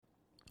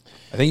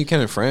I think you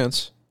can in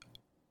France.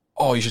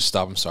 Oh, you should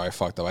stop. I'm sorry. I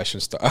fucked up. I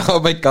shouldn't stop. Oh,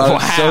 my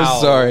God. I'm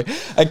so sorry.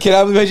 I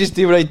cannot believe I just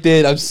did what I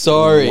did. I'm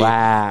sorry.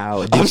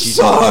 Wow. I'm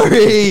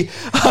sorry.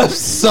 I'm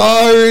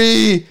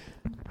sorry.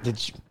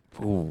 Did you?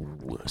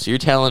 Ooh, so you're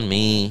telling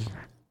me?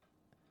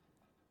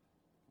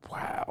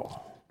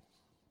 Wow.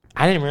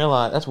 I didn't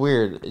realize. That's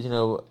weird. You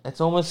know,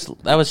 it's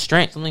almost that was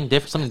strange. Something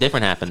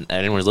different happened.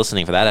 Anyone was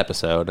listening for that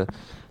episode.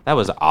 That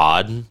was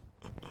odd.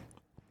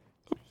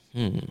 I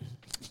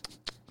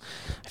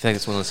feel like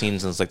it's one of the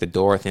scenes. And it's like the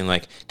door thing.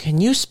 Like, can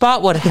you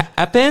spot what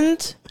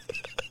happened?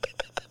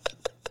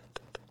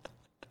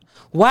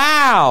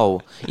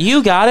 Wow,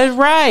 you got it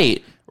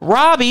right.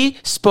 Robbie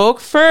spoke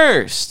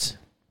first.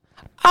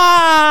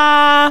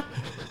 What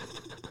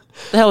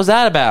the hell was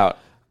that about?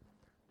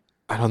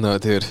 I don't know,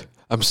 dude.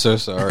 I'm so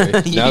sorry.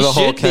 You Now the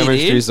whole should be,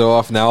 chemistry's dude.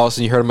 off. Now all of a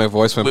sudden you heard my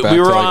voice went back We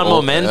to were like, on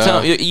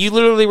momentum. You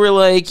literally were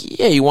like,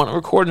 "Yeah, you want to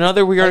record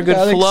another? We are a good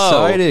got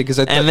flow." excited 'cause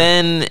I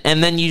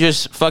and then you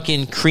just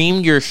fucking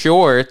creamed your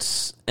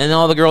shorts, and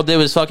all the girl did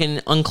was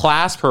fucking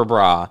unclasp her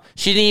bra.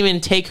 She didn't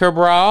even take her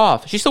bra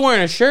off. She's still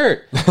wearing a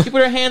shirt. She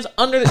put her hands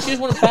under the. She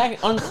just went back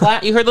and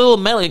unclasped. You heard the little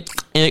melody,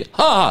 and you're like,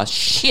 "Oh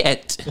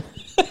shit!"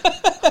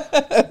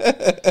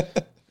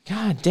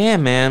 God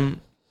damn, man.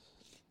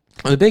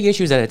 The big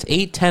issue is that it's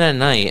 8:10 at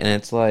night, and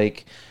it's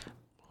like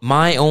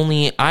I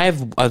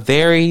have a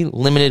very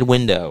limited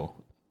window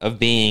of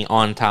being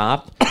on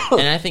top,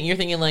 and I think you're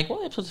thinking like, well,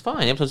 the episode's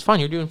fine,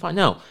 you're doing fine.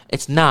 No,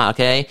 it's not,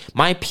 okay?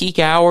 My peak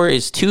hour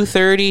is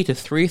 2:30 to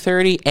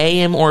 3:30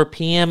 a.m. or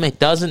p.m. It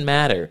doesn't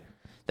matter.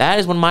 That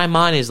is when my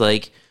mind is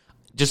like,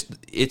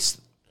 it's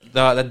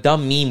the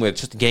dumb meme with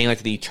just getting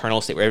like the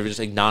eternal state where it's just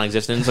like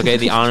non-existence, okay?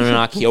 The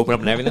Anunnaki open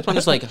up and everything. That's when I'm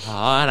just like,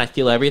 and I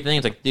feel everything.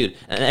 It's like, dude,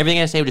 and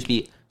everything I say would just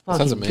be,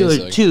 sounds fucking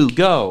amazing. good to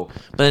go.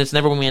 But it's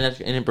never when we end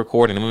up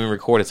recording. And when we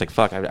record, it's like,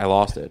 fuck, I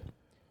lost it.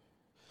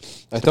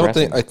 I don't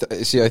think.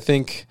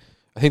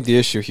 I think the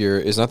issue here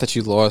is not that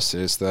you lost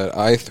it; it's that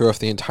I threw off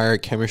the entire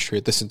chemistry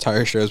that this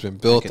entire show has been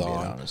built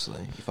on.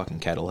 Honestly, you fucking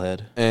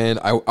kettlehead. And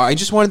I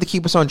just wanted to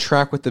keep us on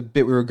track with the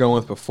bit we were going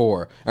with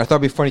before. And I thought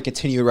it'd be funny to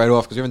continue right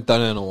off because we haven't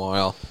done it in a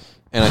while.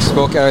 And I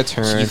spoke out of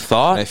turn. So you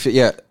thought?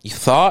 You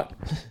thought?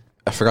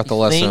 I forgot the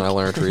lesson I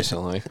learned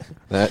recently.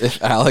 That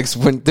if Alex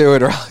wouldn't do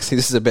it, or Alex,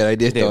 this is a bad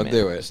idea, don't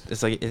do it.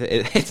 It's like,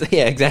 it's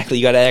yeah, exactly.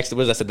 You got to ask, what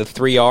was I said, the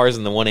 3 R's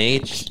and the 1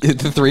 H? The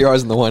 3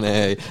 R's and the 1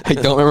 A. I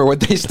don't remember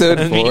what they stood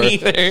for. Me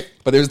neither.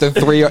 But there's the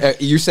 3.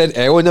 You said,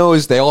 everyone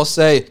knows, they all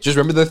say, just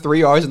remember the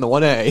 3 R's and the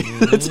 1 A.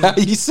 That's how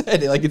you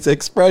said it, like it's an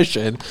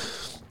expression.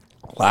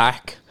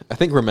 Lack. I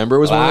think remember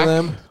was one of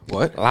them.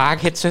 What?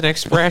 Like it's an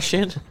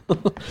expression?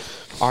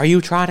 Are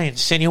you trying to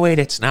insinuate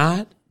it's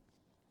not?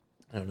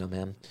 I don't know,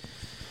 man.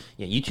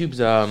 Yeah,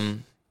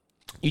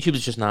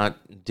 YouTube's just not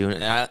doing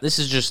it. This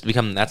is just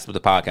become, that's what the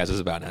podcast is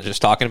about now,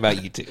 just talking about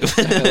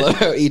YouTube. I love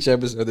how each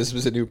episode, this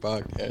was a new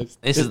podcast.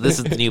 This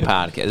is the new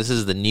podcast. This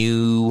is the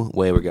new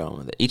way we're going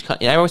with it.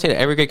 I always say that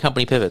every great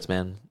company pivots,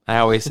 man. I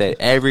always say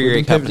every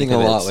great company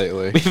pivots. We've been pivoting a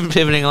lot lately. We've been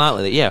pivoting a lot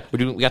lately. Yeah,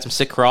 we got some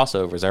sick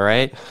crossovers, all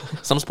right?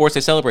 Some sports,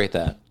 they celebrate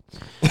that.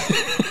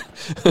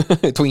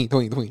 Tween.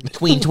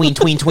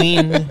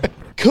 Tween.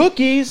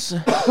 Cookies.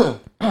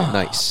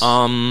 Nice.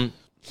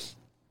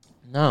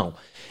 No.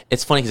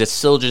 It's funny because it's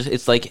still just,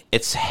 it's like,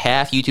 it's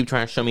half YouTube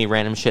trying to show me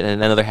random shit,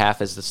 and another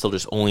half is still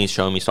just only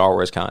showing me Star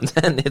Wars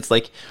content. It's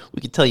like,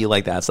 we can tell you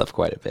like that stuff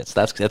quite a bit.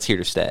 So that's here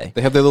to stay.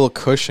 They have their little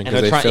cushion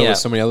because they fill with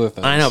so many other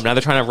things. I know, but now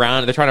they're trying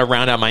to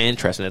round out my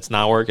interest, and it's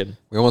not working.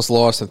 We almost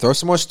lost them. Throw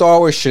some more Star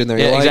Wars shit in there.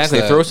 Yeah,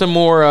 exactly. Throw some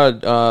more,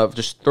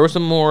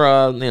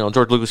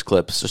 George Lucas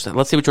clips. Just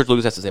let's see what George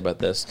Lucas has to say about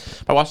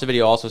this. I watched a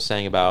video also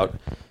saying about,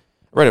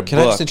 Can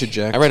I just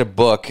interject? I read a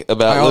book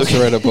about. I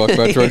also read a book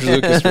about George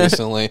Lucas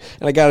recently,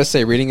 and I gotta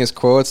say, reading his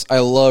quotes, I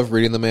love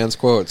reading the man's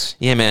quotes.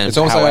 Yeah, man. It's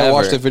almost like I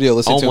watched a video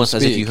listening to him almost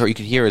as if speak. you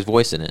could hear his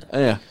voice in it.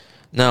 Yeah.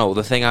 No,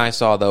 the thing I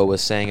saw though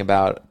was saying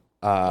about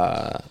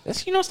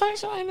it's not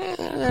actually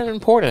that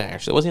important.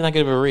 Actually, it wasn't that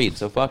good of a read.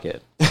 So fuck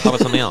it. Talk about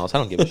something else. I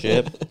don't give a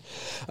shit.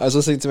 I was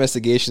listening to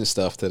investigation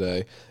stuff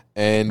today.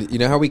 And you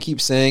know how we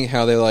keep saying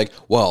how they're like,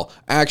 well,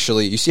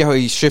 actually, you see how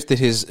he shifted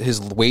his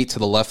weight to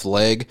the left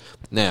leg?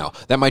 Now,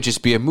 that might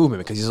just be a movement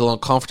because he's a little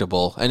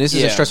uncomfortable. And this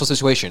is a stressful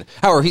situation.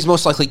 However, he's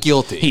most likely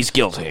guilty. He's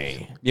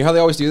guilty. You know how they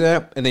always do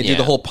that? And they do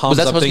the whole palms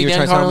up thing you're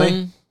trying to tell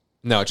me?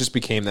 No, it just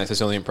became that. That's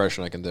the only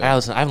impression I can do. I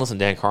haven't listened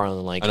to Dan Carlin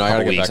in like a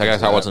couple weeks. I gotta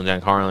start watching Dan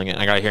Carlin again.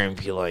 I gotta hear him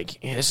be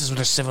like, yeah, this is what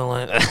a civil...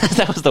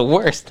 That was the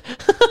worst.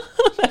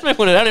 I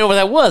don't know what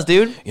that was,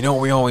 dude. You know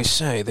what we always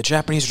say? The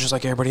Japanese are just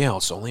like everybody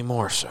else, only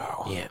more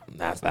so. Yeah,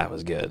 that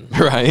was good.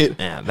 Right?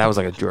 Yeah, that was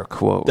like a direct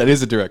quote. That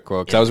is a direct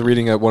quote, because I was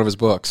reading one of his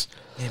books.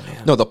 Yeah,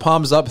 man. No, the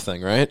palms up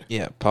thing, right?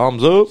 Yeah,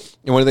 palms up.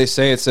 And what do they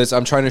say? It says,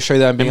 I'm trying to show you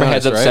that I'm being honest,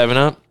 Heads Up, right? 7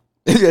 Up?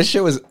 That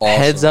shit was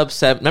awesome. Heads Up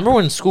 7. Remember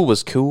when school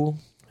was cool?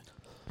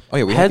 Oh,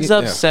 yeah, Heads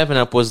Up 7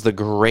 Up was the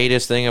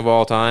greatest thing of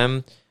all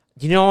time.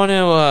 You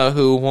know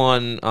who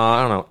won,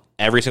 I don't know,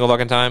 every single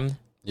fucking time?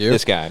 You?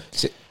 This guy.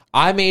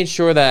 I made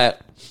sure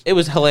that it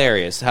was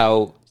hilarious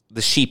how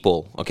the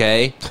sheeple,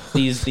 okay?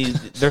 These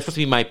they're supposed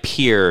to be my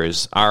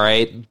peers, all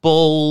right?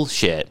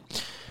 Bullshit.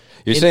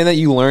 You're saying that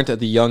you learned at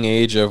the young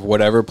age of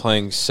whatever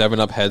playing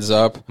 7-Up Heads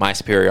Up My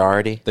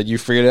superiority. that you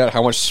figured out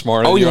how much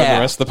smarter you are than the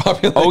rest of the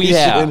population. Oh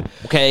yeah.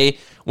 Okay.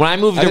 When I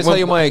moved, I can tell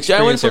you my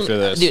experience after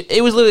this. Dude,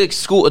 it was literally like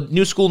school,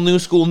 new school, new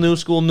school, new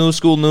school, new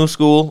school, new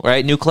school,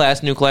 right? New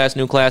class, new class,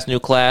 new class, new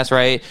class,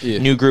 right? Yeah.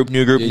 New group,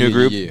 new group, Yeah, new yeah,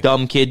 group. yeah.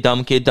 Dumb kid,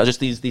 just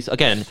these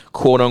again,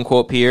 quote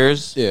unquote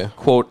peers. Yeah.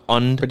 Quote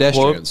unquote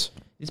Pedestrians.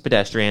 These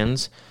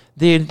pedestrians,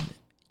 dude.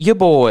 Your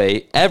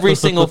boy, every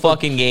single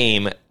fucking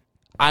game,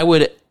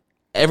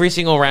 every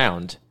single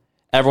round,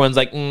 everyone's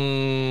like,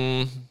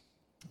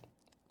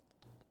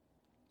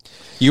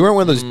 You weren't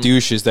one of those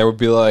douches that would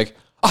be like,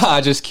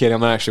 just kidding,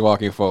 I'm not actually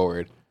walking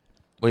forward.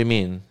 what do you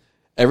mean?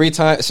 Every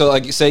time, so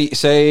like,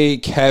 say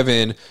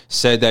Kevin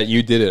said that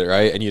you did it,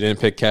 right? And you didn't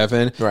pick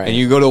Kevin. Right. And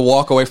you go to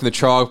walk away from the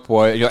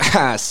chalkboard, and you're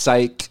like,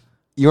 psych.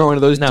 You weren't one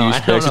of those No, I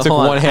douchebags. don't You know. took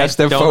Hold on. one half I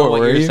step don't know forward. what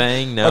were you're you?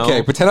 saying, no.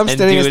 Okay, pretend I'm And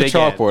standing do against the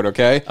it again. chalkboard,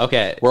 okay?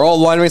 Okay. We're all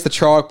lined against the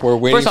chalkboard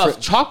waiting First off, for...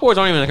 chalkboards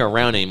aren't even like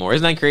around anymore.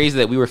 Isn't that crazy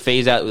that we were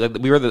phased out? Like,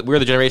 we were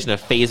the generation of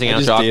phasing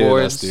out just dated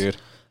chalkboards, us, dude.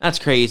 That's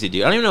crazy,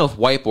 dude. I don't even know if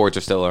whiteboards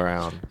are still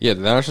around. Yeah,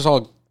 now it's just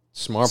all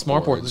smart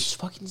Smartboards boards.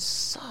 fucking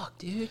suck,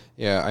 dude.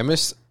 Yeah, I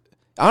miss...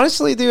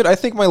 Honestly, dude, I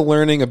think my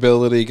learning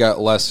ability got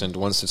lessened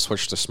once it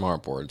switched to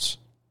smartboards.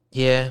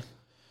 Yeah.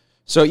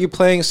 So you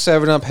playing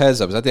 7-Up Heads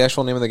Up. Is that the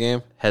actual name of the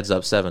game? Heads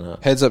up,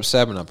 7-Up. Heads Up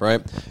 7-Up,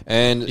 right?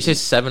 And You say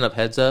 7-Up,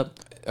 heads up.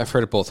 I've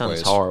heard it both Sounds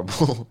ways.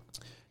 horrible.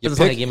 You Doesn't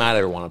sound pick- like a game I'd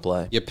ever want to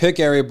play. You pick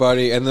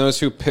everybody, and those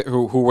who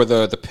were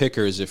the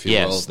pickers, if you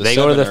will. Yes, the they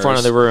go to the seveners, front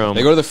of the room.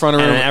 They go to the front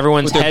of the and room.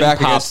 everyone's with their head back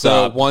pops against the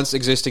up. once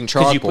existing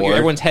Because you put chalkboard.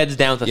 everyone's heads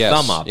down with a Yes,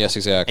 thumb up. yes,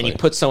 exactly. And you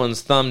put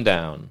someone's thumb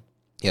down.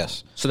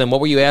 Yes. So then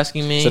what were you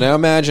asking me? So now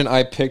imagine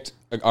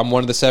I'm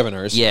one of the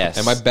seveners. Yes.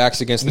 And my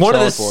back's against the One chalkboard.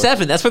 of the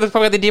 7. That's what they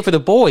probably did for the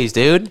boys,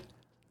 dude.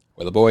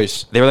 We're the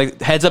boys. They were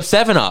like, heads up,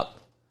 7-Up.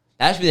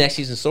 That should be the next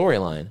season's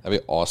storyline.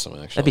 That'd be awesome,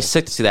 actually. That'd be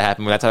sick to see that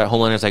happen. Where that's how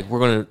Homelander's like,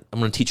 I'm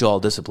gonna teach you all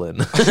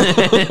discipline.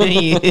 And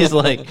he's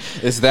like,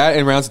 Is that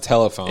in rounds of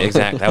telephone?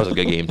 exactly. That was a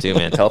good game too,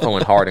 man. Telephone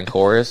went hard in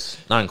chorus,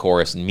 not in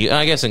chorus.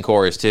 I guess in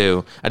chorus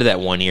too. I did that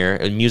one year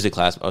in music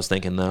class. I was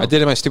thinking though. I did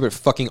it in my stupid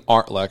fucking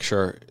art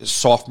lecture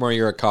sophomore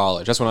year of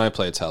college. That's when I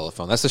played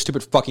telephone. That's the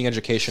stupid fucking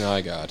education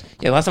I got.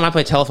 Yeah, last time I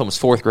played telephone was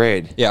 4th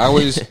grade. Yeah, I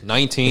was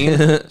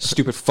 19.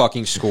 Stupid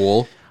fucking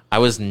school. I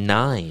was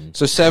 9.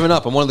 So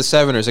 7-Up. I'm one of the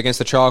seveners against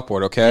the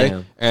chalkboard, okay?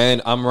 Yeah.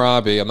 And I'm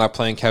Robbie. I'm not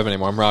playing Kevin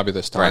anymore. I'm Robbie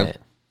this time. Right.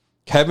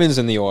 Kevin's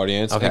in the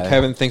audience, and Okay.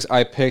 Kevin thinks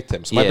I picked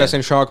him. So my Yeah. best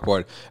name's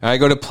chalkboard. And I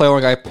go to play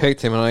like I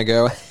picked him, and I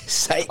go,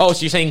 psych. Oh,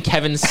 so you're saying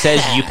Kevin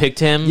says you picked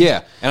him?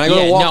 Yeah. And I go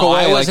Yeah, to walk no, away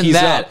I like wasn't he's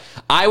that. up.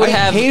 I would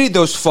have hated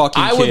those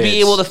fucking I would be kids.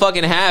 able to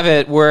fucking have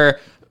it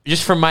where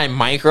just from my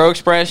micro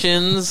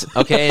expressions,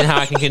 okay, and how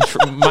I can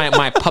control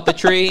my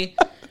puppetry,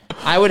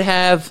 I would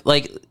have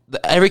like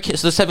every kid.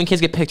 So the 7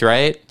 kids get picked,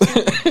 right?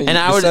 And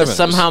I would seveners.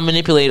 somehow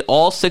manipulate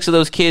all 6 of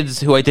those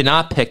kids who I did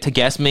not pick to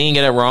guess me and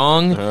get it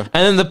wrong. And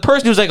then the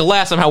person who's like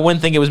last somehow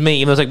wouldn't think it was me.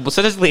 Even though it's like, well,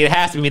 statistically it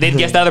has to be me. They'd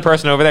guess the other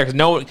person over there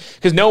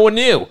because no one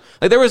knew.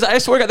 Like there was, I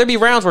swear to God, there'd be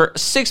rounds where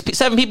 6 of the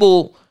 7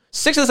 people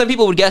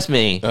would guess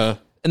me.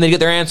 And they'd get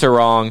their answer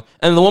wrong.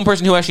 And the one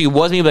person who actually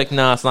was me would be like,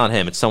 no, it's not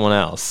him. It's someone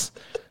else.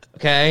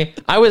 Okay?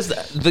 I was,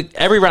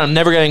 every round, I'm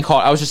never getting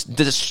caught. I was just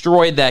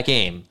destroyed that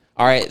game.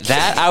 All right?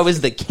 That I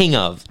was the king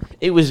of.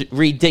 It was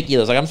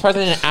ridiculous. Like, I'm surprised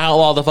I didn't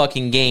outlaw the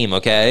fucking game,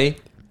 okay?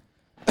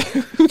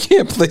 You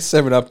can't play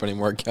 7-Up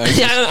anymore, guys.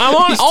 Yeah,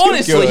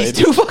 honestly, he's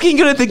too fucking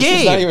good at the game.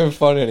 It's not even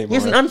fun anymore. He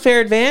has an unfair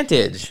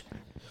advantage.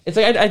 It's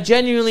like I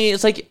genuinely.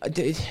 It's like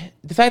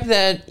the fact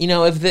that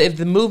if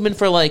the movement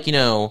for like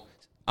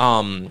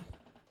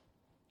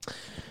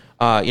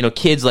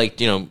kids like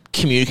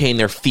communicating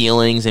their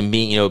feelings and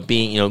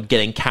being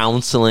getting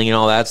counseling and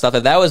all that stuff.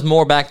 That was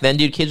more back then,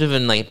 dude. Kids have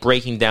been like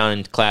breaking down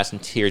in class in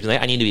tears. And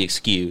I need to be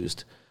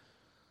excused.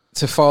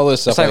 To follow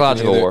this up,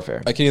 Psychological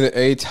warfare. I can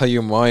either tell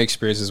you my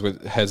experiences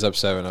with Heads Up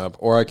 7-Up,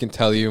 or I can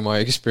tell you my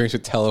experience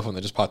with telephone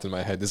that just popped in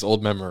my head. This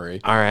old memory.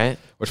 All right,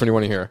 Which one do you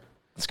want to hear?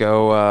 let's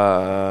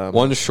go.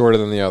 One's shorter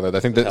than the other. I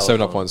think the Telephone.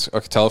 7-Up one's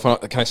okay. Telephone.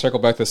 Can I circle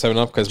back to the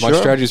 7-Up because my Sure.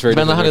 strategy is very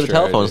Depends on how different. good the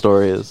telephone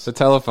story is. The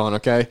telephone.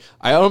 Okay,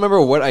 I don't remember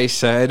what I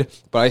said,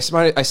 but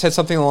I said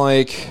something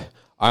like,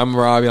 "I'm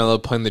Robbie. I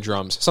love playing the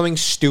drums." Something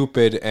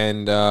stupid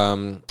and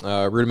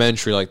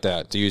rudimentary like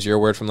that. To use your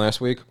word from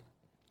last week.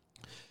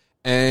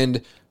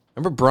 And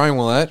remember Brian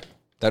Willett?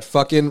 That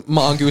fucking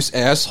mongoose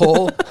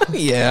asshole.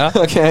 Yeah.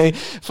 Okay.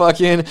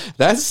 Fucking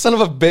that son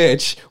of a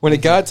bitch. When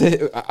it got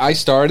to, I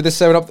started the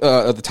 7-Up,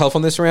 the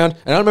telephone this round,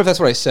 and I don't remember if that's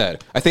what I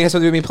said. I think that's what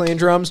to do with me playing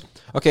drums.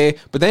 Okay.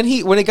 But then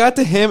when it got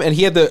to him, and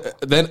he had to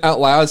then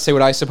out loud say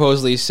what I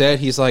supposedly said,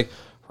 he's like,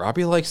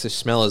 Robbie likes to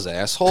smell his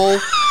asshole.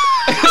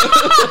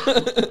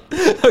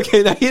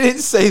 Okay, now he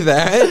didn't say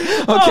that.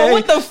 Okay, Oh,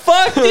 what the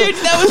fuck, dude?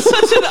 That was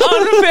such an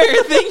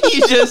unfair thing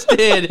you just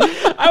did.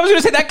 I was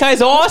gonna say that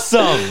guy's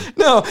awesome.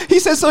 no, he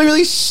said something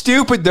really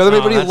stupid though. That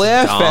everybody that's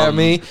laughed at dumb.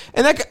 me,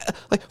 and that guy,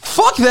 like,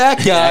 fuck that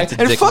guy, that's a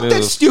and dick fuck that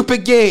move.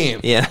 stupid game.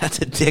 Yeah, that's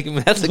a dick.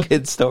 That's a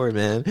good story,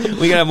 man. We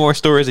gotta have more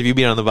stories of you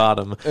being on the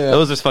bottom.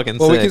 Those are fucking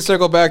Well, sick. we can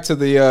circle back to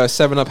the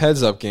 7-Up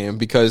heads up game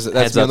because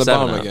that's Heads me up, on the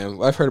bottom 7-Up.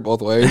 again. I've heard it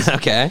both ways.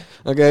 Okay.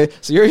 Okay,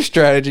 so your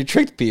strategy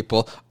tricked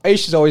people. I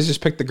used to always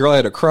just pick the girl I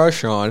had a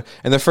crush on,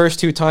 and the first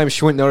 2 times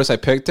she wouldn't notice I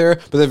picked her,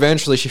 but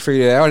eventually she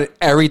figured it out, and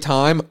every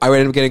time I would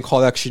end up getting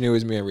called out 'cause she knew it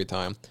was me every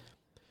time.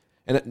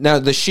 And now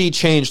the she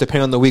changed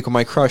depending on the week when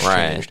my crush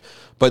Right. changed,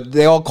 but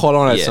they all caught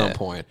on at Yeah. some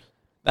point.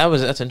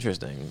 That's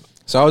interesting.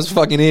 So I was a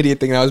fucking idiot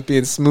thinking I was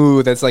being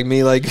smooth. That's like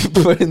me like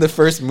putting the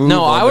first move.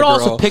 No, on I would the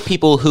also girl. pick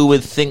people who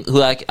would think who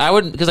like I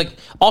would because like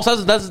also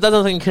that's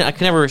another thing I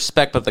can never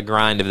respect but the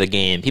grind of the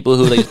game. People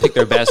who like pick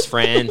their best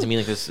friends and mean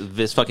like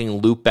this fucking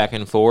loop back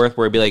and forth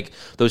where it'd be like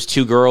those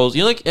 2 girls.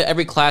 You know, like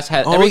every class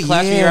had every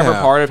class you're ever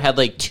yeah. part of had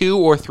like 2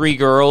 or 3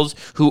 girls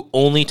who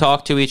only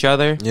talk to each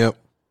other. Yep.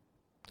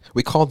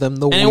 We called them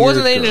the. And it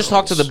wasn't they didn't just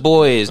talk to the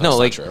boys. No, not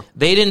like true.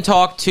 they didn't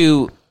talk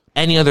to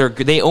any other.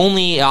 They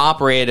only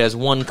operated as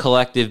one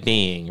collective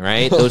being,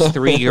 right? Those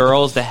 3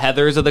 girls, the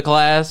Heathers of the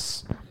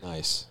class.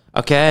 Nice.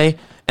 Okay,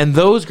 and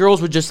those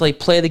girls would just like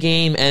play the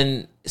game,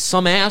 and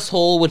some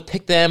asshole would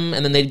pick them,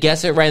 and then they'd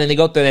guess it right, and then they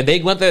go up there, and they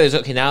went there. There's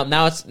okay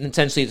now it's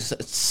essentially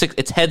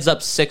it's heads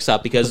up 6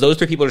 up because those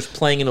 3 people are just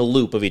playing in a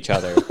loop of each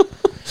other.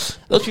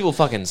 Those people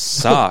fucking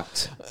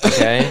sucked.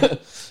 Okay.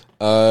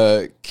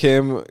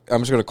 Kim,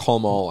 I'm just gonna call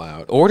them all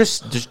out. Or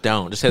just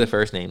don't. Just say the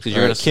first names because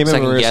you're going to Kim and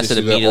second Marissa guess it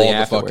do that immediately all the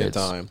afterwards. fucking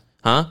time.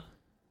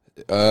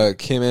 Huh?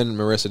 Kim and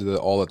Marissa do that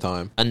all the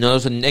time. And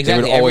those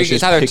exactly. always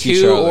It's just either pick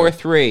each 2 other. or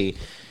 3.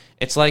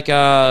 It's like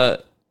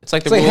it's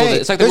like the It's like, rule. hey,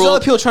 It's like the there's rule.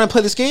 other people trying to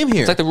play this game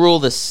here. It's like the rule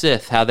of the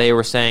Sith. How they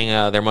were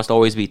saying there must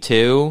always be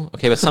 2.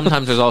 Okay, but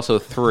sometimes there's also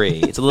 3.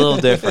 It's a little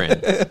different.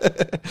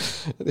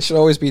 there should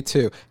always be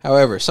 2.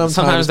 However,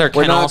 sometimes there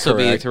we're can not also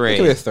be correct. 3. There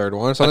could be a third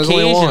one. Sometimes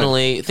only one.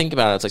 Occasionally, think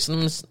about it. It's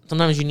like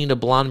sometimes you need a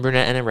blonde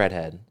brunette and a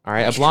redhead. All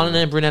right, a blonde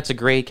and a brunette's a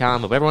great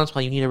combo. But every once in a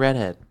while, you need a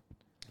redhead.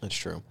 That's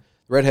true.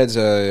 Redheads,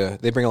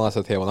 they bring a lot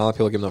to the table. Not a lot of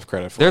people give enough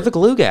credit for They're it. the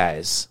glue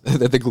guys.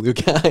 They're the glue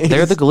guys.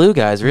 They're the glue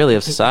guys, really,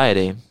 of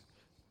society.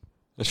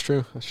 That's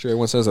true. That's true.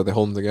 Everyone says that. They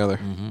hold them together.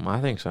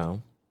 I think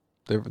so.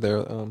 They're That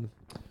would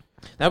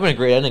have been a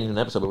great ending to an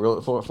episode,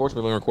 but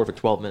fortunately, we only recorded for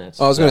 12 minutes.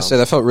 I was going to say,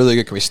 that felt really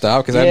good. Can we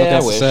stop? Because I have nothing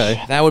else to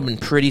say. That would have been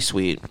pretty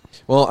sweet.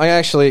 Well, I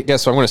actually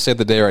guess I'm going to save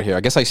the day right here.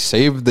 I guess I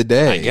saved the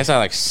day. I guess I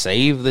like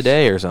saved the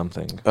day or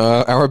something.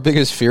 Our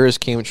biggest fears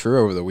came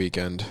true over the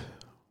weekend.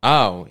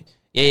 Oh,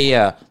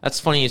 yeah. That's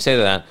funny you say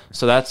that.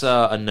 So that's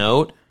a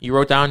note you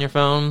wrote down on your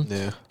phone.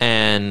 Yeah.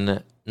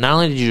 And not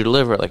only did you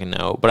deliver it like a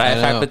note, but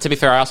know. but to be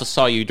fair, I also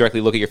saw you directly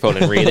look at your phone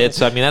and read it.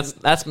 So I mean,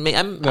 that's me.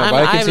 No, but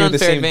I I have an continue the unfair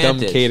same dumb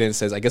advantage.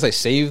 cadence as I guess I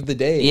saved the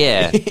day.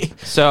 Yeah.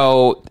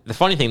 So the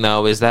funny thing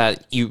though is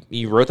that you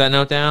wrote that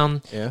note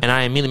down, Yeah. and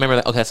I immediately remember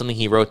that okay, that's something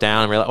he wrote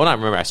down. And realized, well, not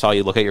remember. I saw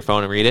you look at your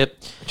phone and read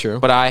it. True.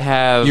 But I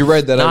have You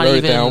read that I not wrote it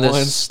even down the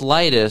once.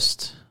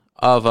 slightest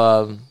of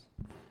a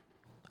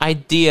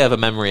idea of a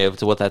memory of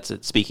to what that's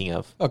speaking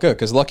of. Oh, good.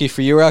 Because lucky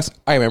for you, Russ,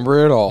 I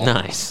remember it all.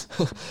 Nice.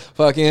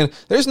 Fucking,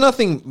 there's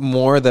nothing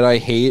more that I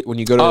hate when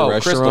you go to a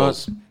restaurant.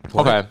 crystals.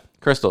 What? Okay,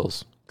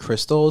 crystals.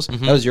 Crystals? That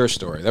was your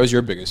story. That was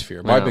your biggest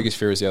fear. My Yeah. biggest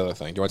fear is the other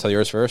thing. Do you want to tell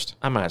yours first?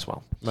 I might as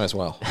well. Might as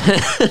well.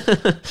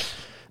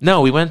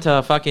 No, we went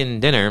to fucking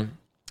dinner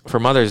for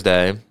Mother's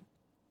Day,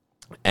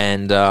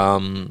 and I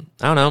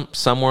don't know,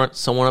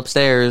 someone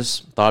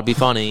upstairs thought it'd be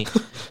funny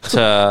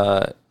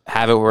to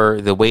have it where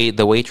the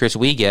waitress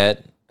we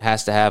get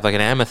has to have like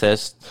an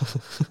amethyst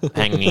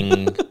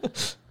hanging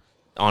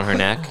on her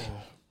neck,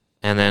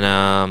 and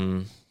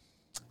then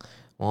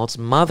well, it's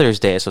Mother's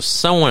Day, so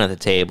someone at the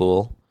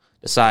table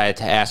decided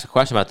to ask a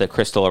question about the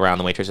crystal around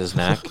the waitress's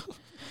neck.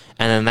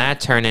 And then that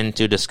turned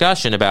into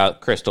discussion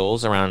about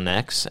crystals around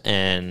necks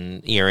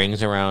and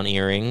earrings around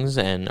earrings,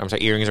 and I'm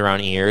sorry, earrings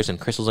around ears, and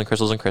crystals and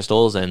crystals and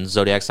crystals, and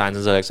zodiac signs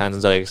and zodiac signs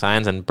and zodiac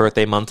signs, and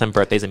birthday months and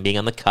birthdays, and being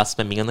on the cusp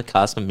and being on the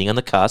cusp and being on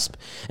the cusp,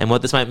 and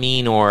what this might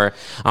mean. Or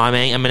I'm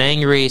an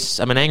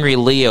angry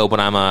Leo,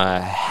 but I'm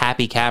a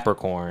happy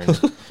Capricorn.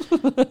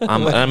 When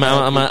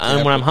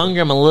I'm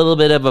hungry, I'm a little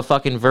bit of a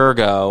fucking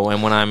Virgo,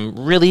 and when I'm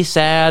really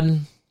sad,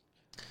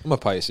 I'm a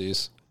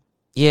Pisces.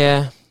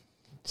 yeah.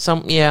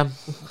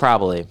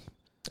 Probably.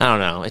 I don't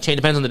know. It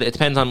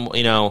depends on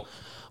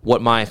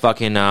what my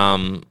fucking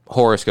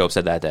horoscope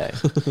said that day.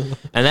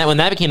 And that when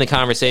that became the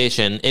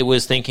conversation, it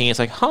was thinking it's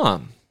like,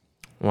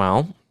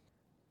 well,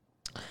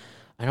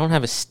 I don't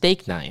have a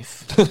steak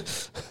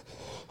knife.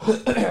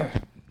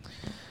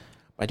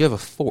 I do have a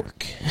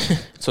fork.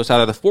 So it's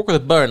either the fork or the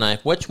butter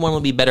knife. Which one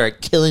would be better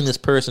at killing this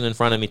person in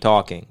front of me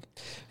talking?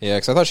 Yeah,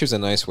 because I thought she was a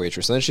nice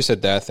waitress. And then she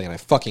said that thing, and I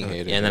fucking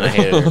hated And her. then I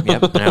hated her.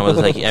 Yep. And I was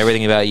like,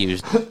 everything about you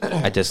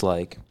I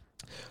dislike.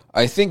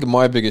 I think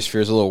my biggest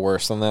fear is a little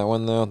worse than that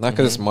one, though. Not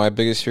because it's my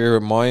biggest fear,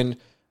 but mine,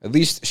 At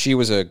least she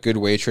was a good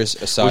waitress.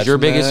 Aside Was your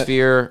from biggest that.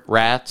 fear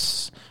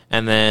rats?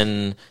 And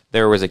then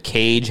there was a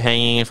cage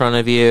hanging in front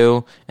of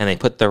you, and they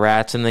put the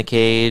rats in the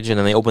cage, and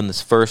then they opened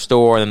this first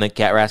door, and then the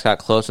cat rats got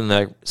close, and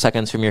they're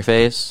seconds from your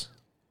face.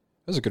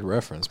 That was a good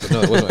reference, but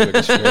no, it wasn't my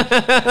biggest fear.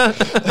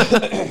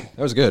 That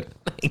was good.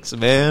 Thanks,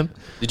 man.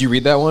 Did you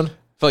read that one? I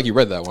feel like you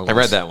read that one. I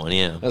read that one.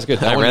 Yeah, That's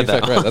good. I one read you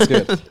that. read. That's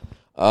good.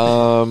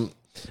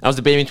 I was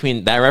debating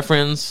between that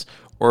reference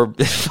or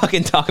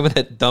fucking talking about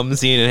that dumb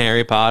scene in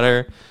Harry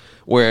Potter.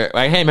 Where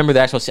I can't remember the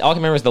actual scene. All I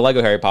can remember is the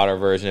Lego Harry Potter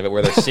version of it,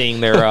 where they're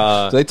seeing their.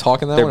 Do they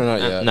talk in that one or not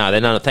yet? No,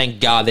 they don't.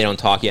 Thank God they don't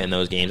talk yet in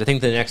those games. I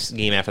think the next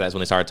game after that is when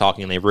they started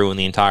talking, and they ruined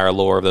the entire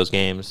lore of those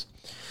games.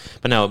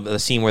 But no, the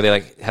scene where they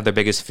like have their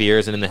biggest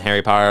fears, and in the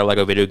Harry Potter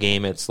Lego video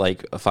game, it's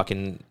like a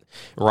fucking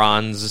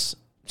Ron's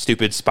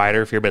stupid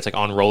spider fear, but it's like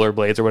on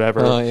rollerblades or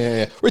whatever. Oh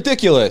yeah.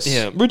 Ridiculous.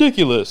 Yeah,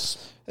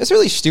 ridiculous. That's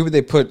really stupid.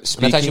 They put And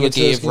speaking that's actually what into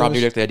those gave Rob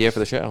games. Dyrdek the idea for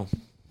the show.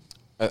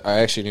 I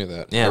actually knew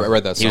that. Yeah, I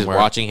read that He somewhere.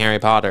 was watching Harry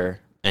Potter,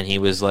 and he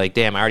was like,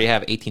 "Damn, I already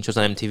have 18 shows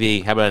on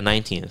MTV. How about a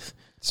 19th?"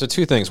 So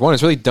two things. One,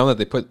 it's really dumb that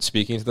they put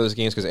speaking into those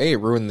games because A, it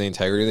ruined the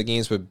integrity of the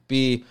games, but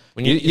B,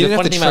 When you didn't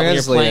have to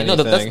translate No,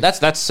 anything.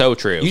 that's so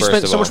true. You first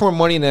spent of so all. much more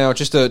money now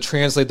just to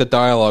translate the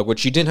dialogue,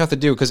 which you didn't have to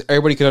do because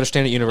everybody could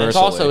understand it And universally. it's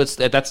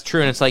also that's true,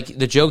 and it's like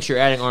the jokes you're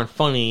adding aren't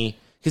funny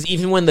because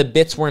even when the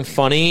bits weren't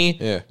funny,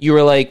 Yeah. you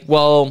were like,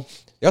 "Well,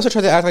 They also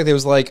tried to act like there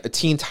was like a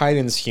Teen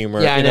Titans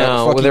humor. yeah, I in a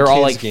know." Where fucking they're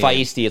all like kids game.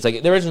 feisty. It's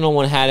like the original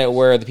one had it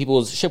where the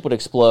people's ship would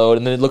explode,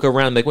 and then they'd look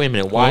around and be like, "Wait a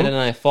minute, why didn't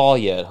I fall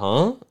yet?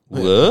 Huh?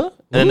 What?"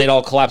 And then they'd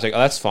all collapse. Like, "Oh,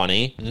 that's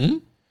funny."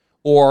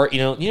 Or you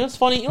know what's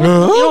funny? You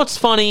know what's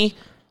funny?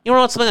 You know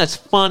what's something that's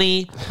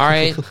funny? All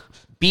right,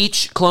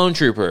 Beach Clone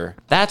Trooper.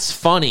 That's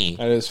funny.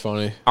 That is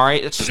funny. All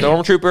right, it's a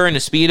Stormtrooper in a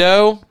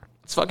Speedo.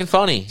 It's fucking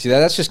funny. See,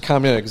 that's just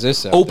comedy that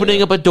exists out Opening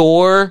there. up a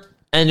door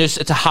and just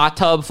it's a hot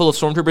tub full of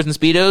Stormtroopers and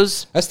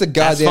Speedos. That's the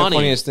goddamn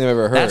funniest thing I've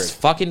ever heard. That's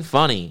fucking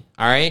funny.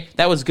 All right,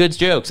 that was good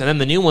jokes. And then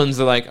the new ones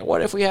are like,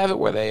 what if we have it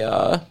where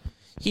they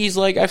he's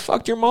like, I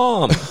fucked your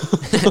mom. And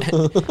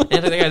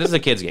it's like, yeah, this is a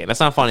kid's game. That's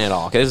not funny at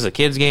all. Okay, this is a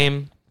kid's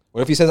game.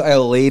 What if he says, I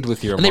laid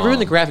with your And mom? they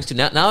ruined the graphics too.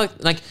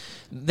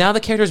 Now the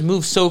characters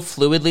move so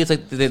fluidly. It's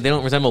like they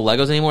don't resemble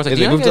Legos anymore. It's like,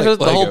 Yeah, they do you know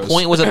moved like the whole Legos.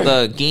 point was that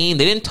the game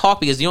they didn't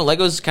talk because you know what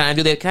Legos kind of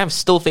do. They kind of have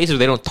still faces. Where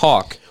they don't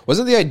talk.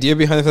 Wasn't the idea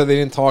behind the fact that they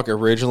didn't talk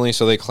originally,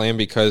 so they claim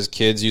because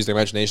kids use their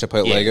imagination to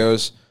play Yeah.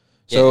 Legos?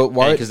 So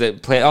why? Because they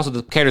play. Also,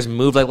 the characters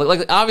move like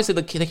obviously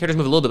the characters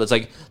move a little bit. But it's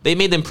like they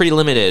made them pretty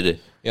limited,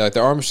 Yeah, like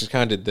their arms just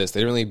kind of did this. They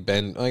didn't really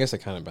bend. I guess they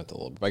kind of bent a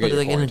little bit. But I get but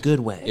your like in a point. good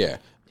way. Yeah.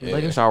 Dude,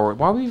 Lego Star Wars.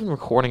 Why are we even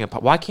recording a?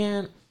 Why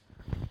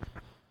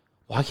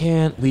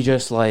can't we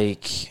just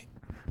like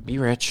be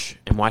rich?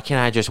 And why can't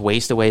I just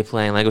waste away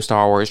playing Lego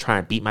Star Wars,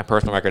 trying to beat my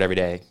personal record every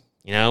day?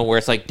 You know, where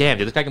it's like, damn,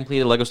 did this guy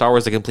completed Lego Star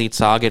Wars the complete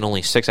saga in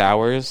only 6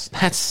 hours?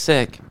 That's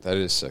sick. That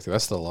is sick.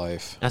 That's the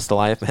life. That's the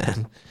life,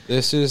 man.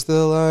 This is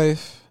the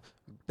life.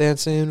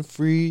 Dancing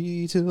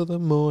free till the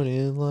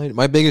morning light.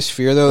 My biggest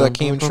fear, though, that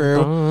came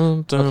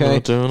true. Okay,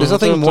 there's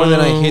nothing more than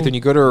I hate when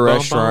you go to a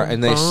restaurant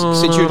and they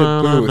sit you at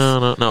a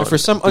booth. And for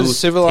some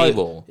uncivilized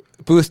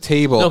booth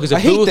table. No, because I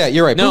hate that.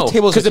 You're right. No, booth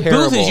tables are because the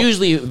terrible. booth is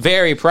usually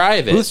very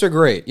private. Booths are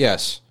great.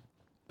 Yes.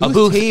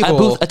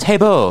 a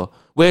table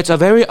where it's a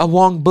very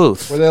long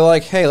booth. Where they're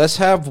like, hey, let's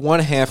have one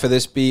half of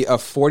this be a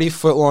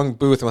 40-foot long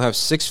booth, and we'll have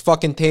 6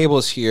 fucking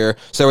tables here,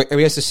 so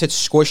everybody has to sit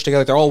squished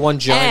together. They're all one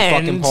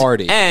giant fucking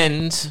party.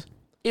 And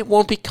it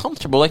won't be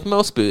comfortable like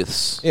most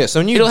booths. Yeah,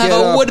 so when you It'll get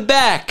have a up- wood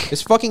back.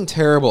 It's fucking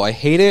terrible. I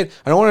hate it.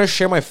 I don't want to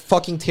share my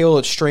fucking table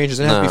with strangers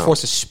and have to be No.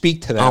 forced to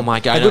speak to them. Oh my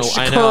god! Like, which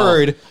I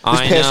occurred know.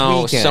 this past I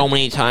know. weekend. So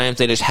many times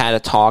they just had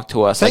to talk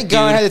to us. Thank like,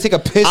 God I dude, had to take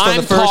a piss on I'm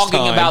the first talking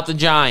time. about the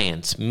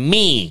Giants.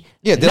 Me.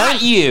 Yeah,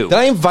 not you. Did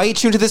I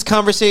invite you into this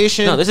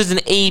conversation? No, this is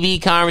an AB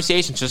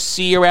conversation. So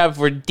C you around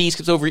before D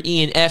skips over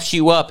E and F's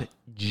you up.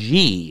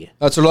 G.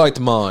 That's what I like,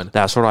 man.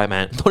 That's what I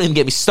meant. Don't even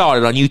get me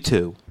started on you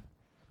two.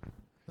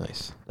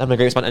 Nice. That my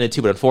great spot ended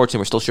too, but unfortunately,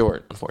 we're still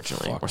short.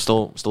 Unfortunately, Fuck. we're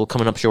still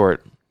coming up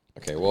short.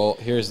 Okay, well,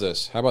 here's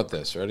this. How about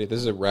this? Ready? This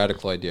is a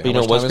radical idea. But you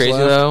How know much what's time is crazy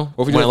left? though?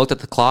 What if we When do I looked at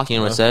the clock, you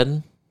know what it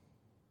said?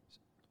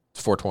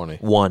 It's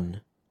 4:20.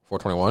 1,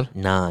 4:21.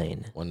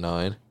 9,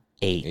 19.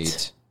 8,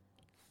 8.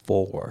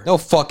 4. No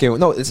fucking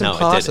no. It's No, it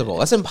impossible. didn't.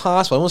 That's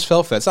impossible. I almost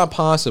fell for that. It's not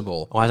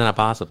possible. Why is that not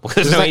possible?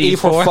 There's like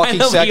 84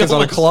 fucking seconds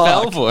on a clock.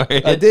 Fell for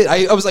it. I did.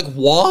 I was like,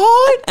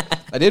 what?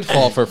 I did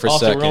fall for it for a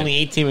Also, second. we're only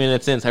 18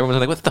 minutes in, so everyone's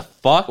like, "What the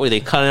fuck? Were they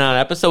cutting out an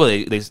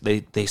episode?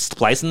 They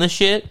splicing this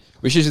shit?"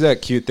 We should do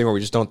that cute thing where we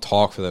just don't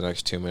talk for the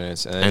next 2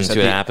 minutes, and, And just see at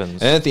what the-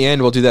 happens. And at the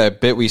end, we'll do that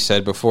bit we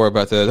said before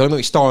about the don't let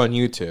me star on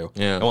you two.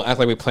 Yeah. and we'll act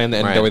like we planned the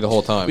end Right. that way the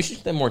whole time. We should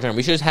spend more time.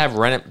 We should just have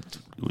Reddit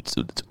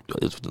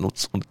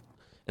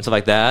and stuff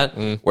like that,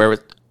 Mm. where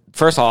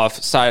First off,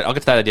 I'll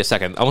get to that idea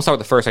second. I want to start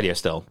with the first idea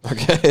still.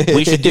 Okay.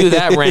 We should do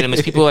that random.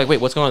 As people are like,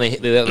 wait, what's going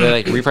on? They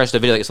like refresh the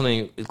video, like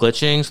something is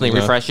glitching, so they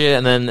refresh it,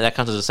 and then that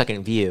comes as a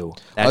second view.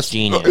 That's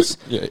genius.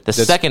 Yeah, the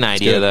second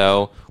idea, good.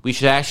 though, we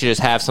should actually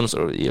just have some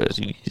sort of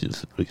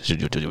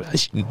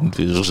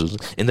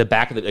in the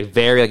back of the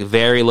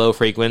very low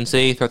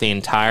frequency throughout the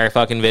entire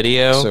fucking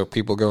video. So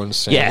people go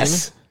insane.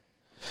 Yes.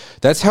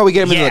 That's how we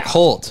get them into the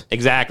cult.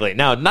 Exactly.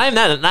 No, not even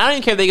that. I don't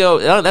even care if they go.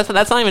 No,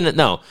 that's not even.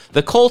 No,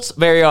 the cult's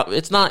very.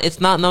 It's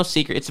not no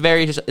secret. It's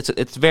very just.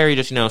 It's very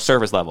just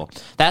surface level.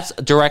 That's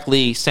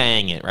directly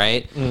saying it,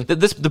 right?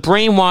 The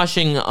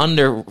brainwashing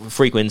under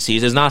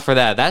frequencies is not for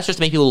that. That's just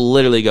to make people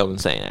literally go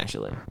insane.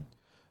 Actually,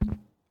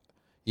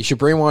 You should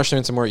brainwash them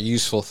into more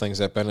useful things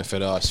that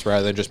benefit us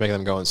rather than just making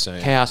them go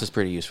insane. chaos is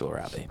pretty useful,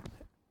 Robbie.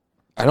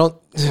 I don't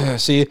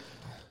see.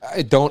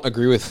 I don't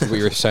agree with what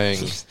you're saying.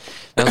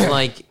 That was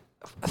like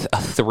a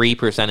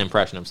 3%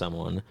 impression of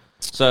someone.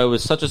 So it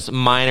was such a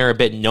minor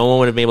bit. No one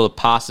would have been able to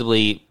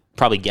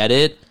probably get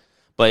it.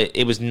 But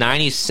it was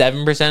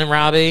 97%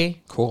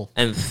 Robbie. Cool.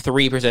 And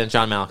 3%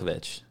 John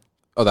Malkovich.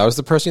 Oh, that was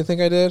the person you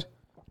think I did?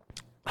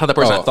 How the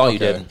person I thought you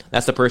okay. did.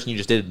 That's the person you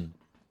just did.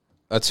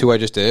 That's who I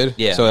just did?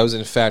 Yeah. So that was,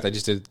 in fact, I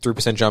just did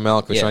 3% John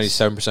Malkovich, Yes.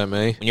 97%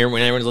 me.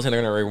 When everyone's listening,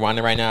 they're going to rewind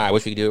it right now. I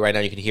wish we could do it right now.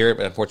 You could hear it,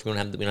 but unfortunately,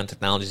 we don't have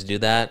technologies to do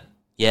that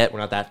yet. We're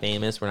not that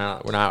famous. We're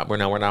not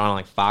on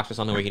like Fox or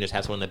something where you can just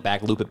have someone in the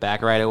back loop it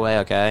back right away.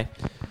 Okay.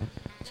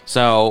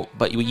 So,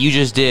 but what you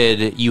just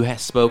did, you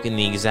spoke in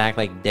the exact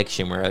like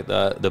diction where like,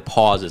 the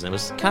pauses, and it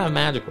was kind of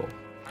magical.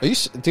 Are you,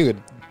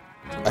 dude?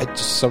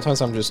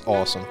 Sometimes I'm just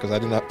awesome because I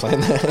did not plan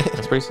that.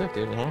 That's pretty sick,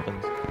 dude. It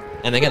happens.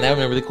 And again, that would have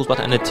been a really cool spot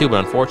to end it too,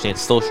 but unfortunately,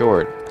 it's still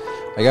short.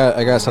 I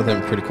got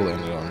something pretty cool to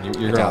end it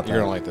on. You're doubt gonna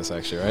that. like this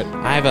actually, right?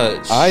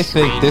 I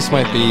think this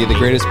might be the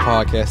greatest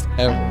podcast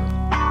ever.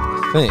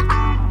 I think.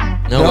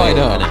 No, No, wait, I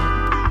know. I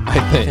know.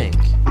 I think.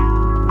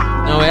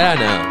 No, wait, I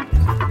know.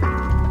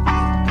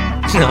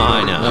 No,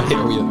 I know.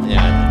 No, we-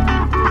 Yeah, I know.